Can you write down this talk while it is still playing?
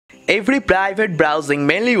Every private browsing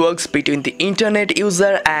mainly works between the internet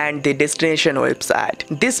user and the destination website.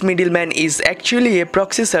 This middleman is actually a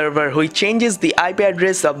proxy server which changes the IP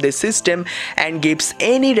address of the system and gives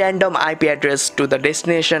any random IP address to the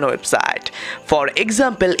destination website. For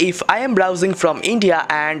example, if I am browsing from India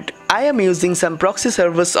and I am using some proxy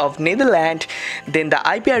servers of Netherlands, then the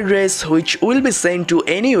IP address which will be sent to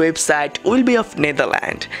any website will be of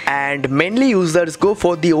Netherlands, and mainly users go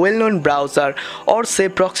for the well-known browser or say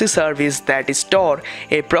proxy service, that is Tor,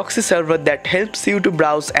 a proxy server that helps you to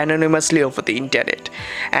browse anonymously over the internet,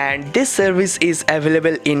 and this service is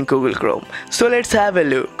available in Google Chrome. So let's have a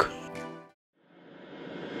look.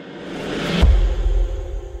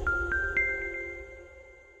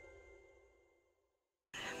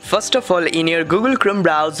 First of all, in your Google Chrome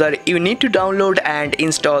browser, you need to download and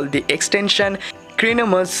install the extension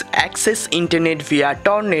Chronomus Access Internet via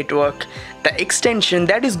Tor Network, the extension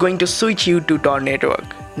that is going to switch you to Tor Network.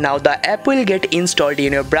 Now the app will get installed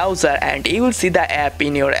in your browser and you will see the app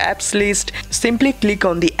in your apps list. Simply click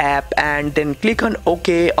on the app and then click on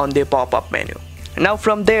OK on the pop-up menu. Now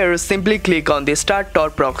from there, simply click on the Start Tor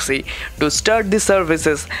Proxy to start the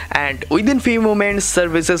services, and within few moments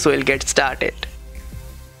services will get started.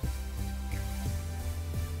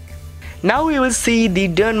 Now you will see the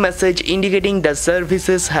done message indicating the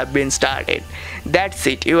services have been started. That's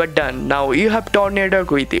it, you are done. Now you have Tor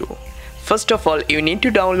Network with you. First of all, you need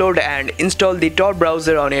to download and install the Tor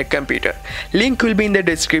browser on your computer. Link will be in the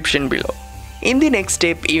description below. In the next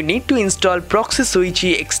step, you need to install Proxy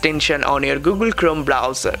Switchy extension on your Google Chrome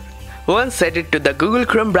browser. Once added to the Google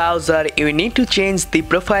Chrome browser, you need to change the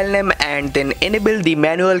profile name and then enable the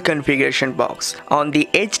manual configuration box. On the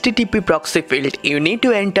HTTP proxy field, you need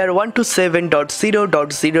to enter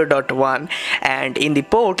 127.0.0.1 and in the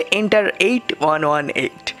port enter 8118.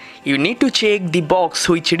 You need to check the box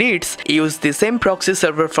which reads use the same proxy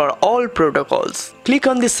server for all protocols. Click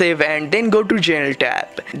on the save and then go to General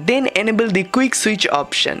tab. Then enable the quick switch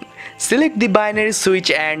option. Select the binary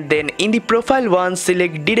switch and then in the profile 1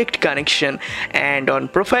 select direct connection, and on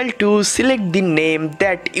profile 2 select the name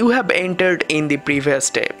that you have entered in the previous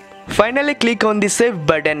step. Finally click on the save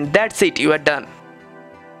button. That's it, you are done.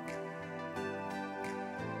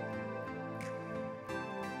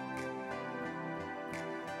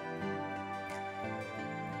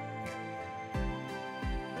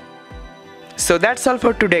 So that's all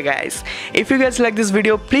for today guys. If you guys like this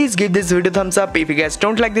video, please give this video thumbs up. If you guys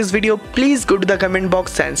don't like this video, please go to the comment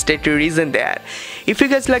box and state your reason there. If you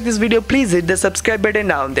guys like this video, please hit the subscribe button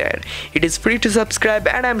down there. It is free to subscribe,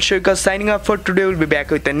 and I'm Saikat signing off for today. We'll be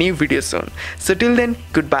back with a new video soon. So till then,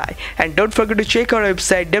 goodbye, and don't forget to check our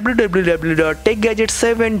website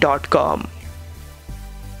www.techgadget7.com.